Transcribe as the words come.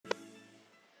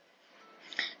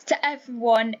to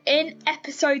everyone. In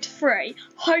episode 3,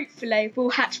 hopefully we'll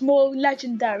hatch more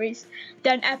legendaries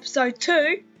than episode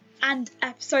 2 and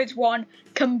episode 1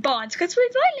 combined. Because we've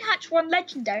only hatched one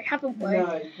legendary, haven't we?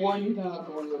 No, one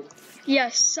gargoyle.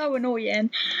 Yes, so annoying.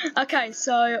 Okay,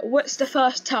 so what's the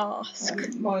first task?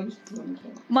 Mine's drinking.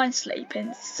 Mine's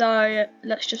sleeping. So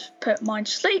let's just put mine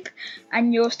to sleep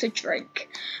and yours to drink.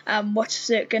 What is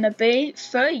it going to be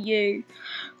for you?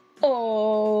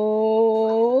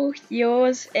 Oh,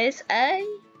 yours is A.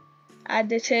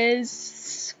 And it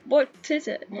is... What is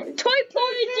it? Toy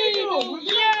Poison!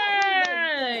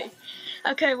 Yay!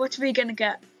 Okay, what are we going to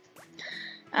get?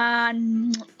 A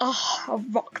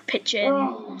rock pigeon.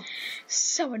 Oh.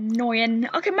 So annoying.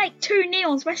 I can make 2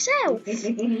 neons myself.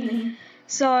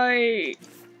 So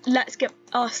let's get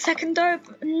our second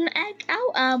egg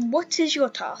out. What is your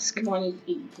task? Mine is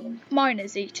eating. Mine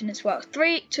is eating as well.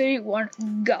 3, 2,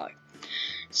 1, go.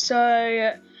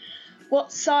 So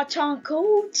what's our chant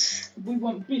called? We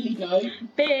want Billy Goat.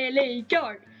 Billy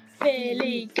Goat.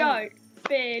 Billy Goat.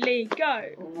 Billy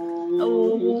Goat.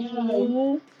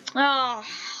 Oh. Ah,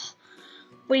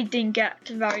 we didn't get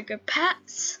very good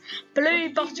pets.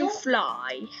 Blue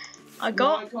butterfly. I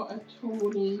got a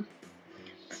tawny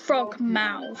frog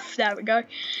mouth. There we go.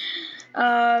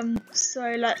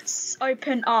 So let's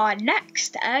open our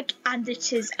next egg, and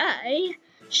it is a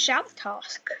shower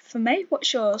task for me.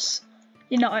 What's yours?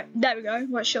 There we go.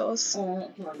 What's yours?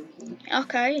 drinking.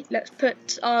 Okay, let's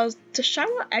put ours to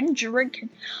shower and drinking.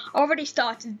 Already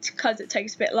started because it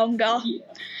takes a bit longer. Yeah.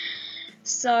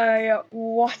 So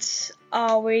what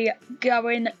are we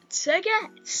going to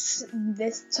get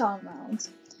this time round?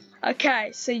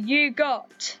 Okay, so you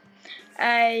got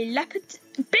a leopard.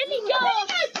 Billy Goat! We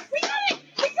got it! We got it!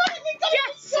 We got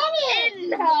Yes! it! In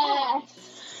there!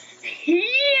 Yes!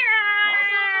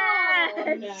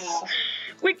 Oh, no.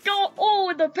 We got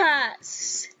all the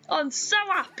pets. I'm so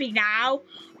happy now.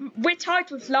 We're tied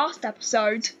with last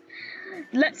episode.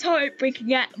 Let's hope we can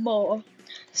get more.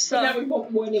 So now we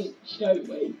want one each, don't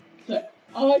we? So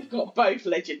I've got both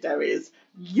legendaries.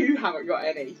 You haven't got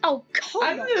any. oh, come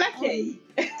I'm on. lucky.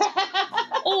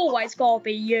 Always gotta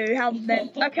be you, haven't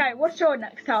it? Okay, what's your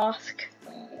next task?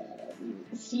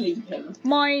 Sleeping.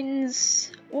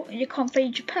 Mine's... What? You can't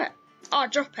feed your pet. Oh,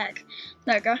 drop egg.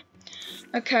 There we go.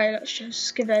 Okay, let's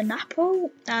just give it an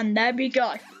apple. And there we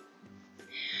go.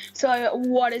 So,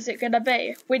 what is it going to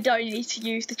be? We don't need to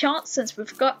use the chance since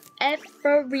we've got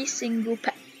every single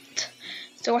pet.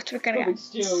 So, what are we going to But we get?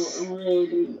 still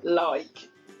really like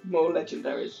more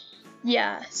legendaries.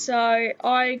 Yeah, so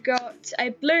I got a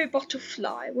blue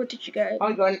butterfly. What did you get?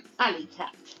 I got an alley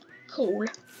cat. Cool.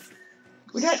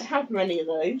 We don't have many of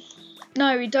those.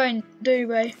 No, we don't, do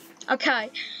we? Okay,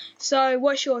 so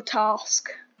what's your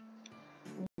task?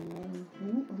 I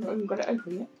haven't got it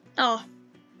open yet. Oh.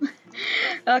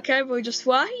 Okay, we'll just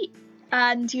wait.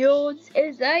 And yours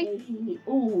is a...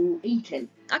 Ooh, eating.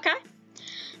 Okay.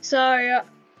 So,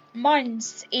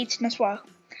 mine's eaten as well.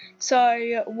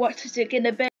 So, what is it going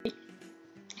to be?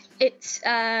 It's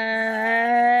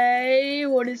a...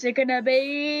 What is it going to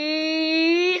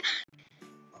be?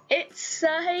 It's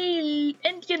a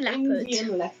Indian leopard.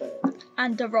 Indian leopard.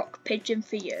 And a rock pigeon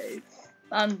for you.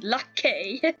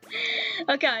 Unlucky.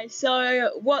 Okay,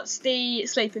 so what's the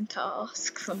sleeping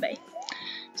task for me?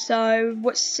 So,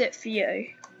 what's it for you?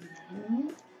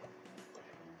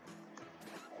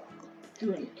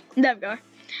 Drink. There we go.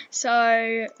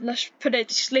 So let's put it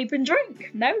to sleep and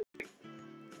drink. No.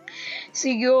 So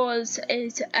yours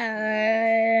is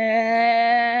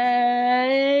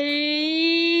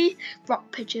a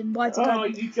rock pigeon. Why did Oh,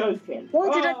 you joking?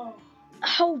 Why did I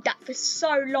hold that for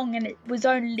so long and it was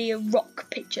only a rock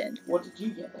pigeon? What did you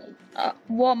get though?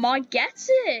 What am I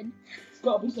getting? It's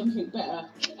got to be something better.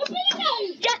 A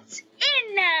Billy Get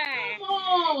in there! Come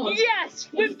on! Yes,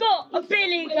 we've got a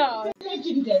Billy Goat.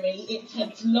 Legendary, it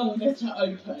takes longer to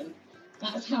open.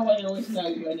 That's how I always know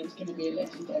when it's going to be a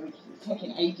legendary, because it's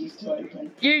taking ages to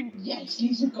open. Yes,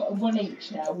 these have got one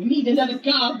each now. We need another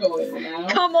gargoyle now.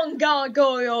 Come on,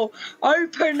 gargoyle,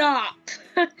 open up.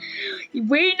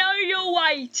 We know you're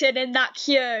waiting in that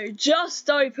queue. Just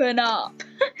open up.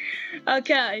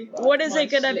 Okay, Right, what is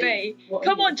it mine's gonna sleep. be? What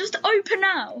Come are on, you? just open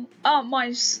now. Oh,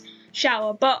 mine's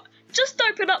shower, but just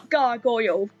open up,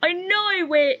 gargoyle. I know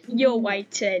you're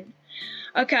waiting.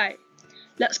 Okay,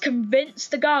 let's convince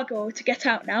the gargoyle to get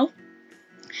out now.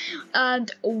 And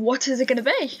what is it gonna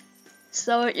be?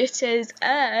 So it is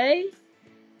a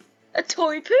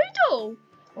toy poodle.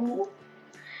 Oh,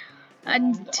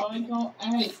 And I got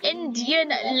a Indian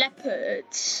leopard.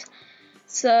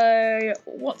 So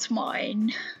what's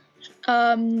mine?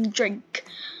 Drink.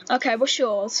 Okay, what's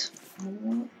yours?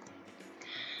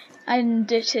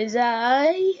 And it is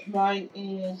a... Mine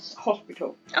is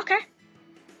hospital. Okay.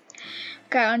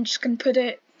 Okay, I'm just going to put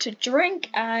it to drink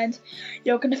and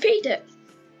you're going to feed it.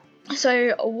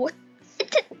 So, what...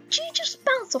 Did you just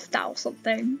bounce off that or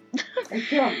something? I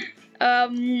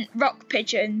jumped. Rock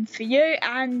pigeon for you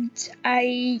and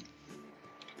a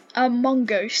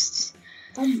mongoose.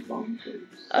 A mongoose.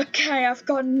 Okay, I've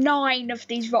got 9 of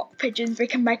these rock pigeons. We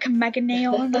can make a mega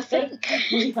neon, I think.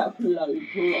 We have loads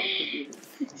of rock pigeons.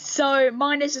 So,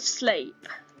 mine is asleep.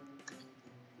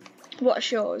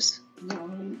 What's yours?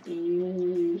 Mine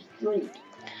is drink.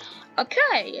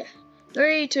 Okay.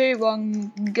 3, 2,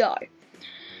 1, go.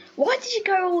 Why did you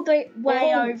go all the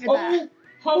way over there?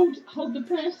 Hold the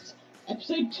press.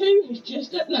 Episode 2 has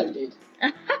just uploaded.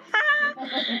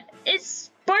 It's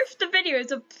both the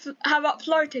videos have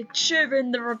uploaded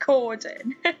during the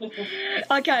recording.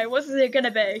 Okay, what's it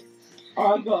gonna be?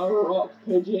 I got a rock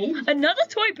pigeon. Another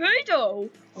toy poodle.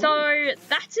 So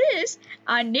that is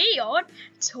a neon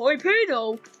toy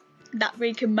poodle that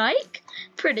we can make.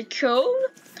 Pretty cool.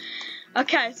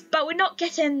 Okay, but we're not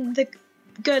getting the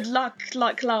good luck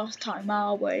like last time,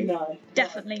 are we? No.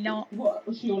 Definitely not. What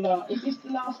was your last? Is this the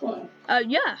last one?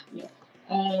 Yeah. Yeah.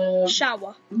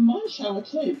 Shower. My shower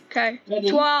too. Okay. Ready?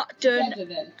 Trois, deux, Together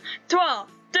then. trois,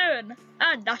 deux,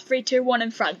 and that's 3, 2, 1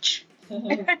 in French.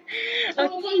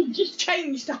 Oh, mine just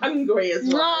changed to hungry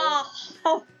as well.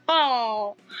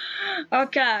 Oh.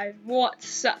 Okay,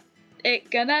 what's it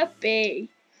gonna be?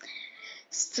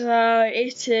 So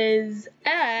it is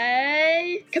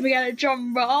a... Can we get a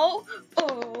drum roll?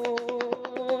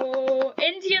 Oh,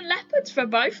 Indian leopards for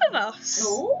both of us.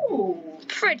 Oh.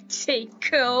 Pretty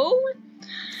cool.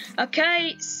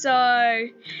 Okay, so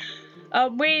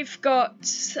we've got...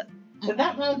 So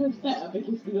that round was better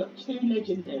because we got 2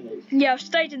 legendaries. Yeah, I've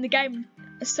stayed in the game,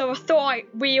 so I thought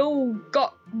we all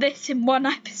got this in one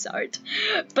episode.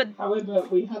 But however,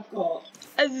 we have got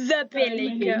the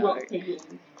Billy Goat. rock pigeons.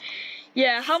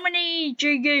 Yeah, how many do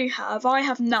you have? I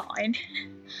have 9.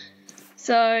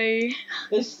 So...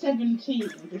 There's 17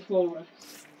 before us.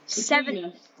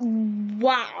 7.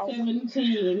 Wow.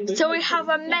 17. So we have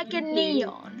a mega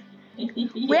neon.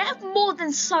 We have more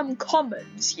than some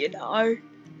commons, you know.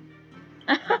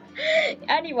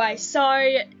 Anyway,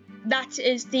 so that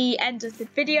is the end of the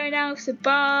video now. So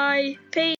bye. Peace.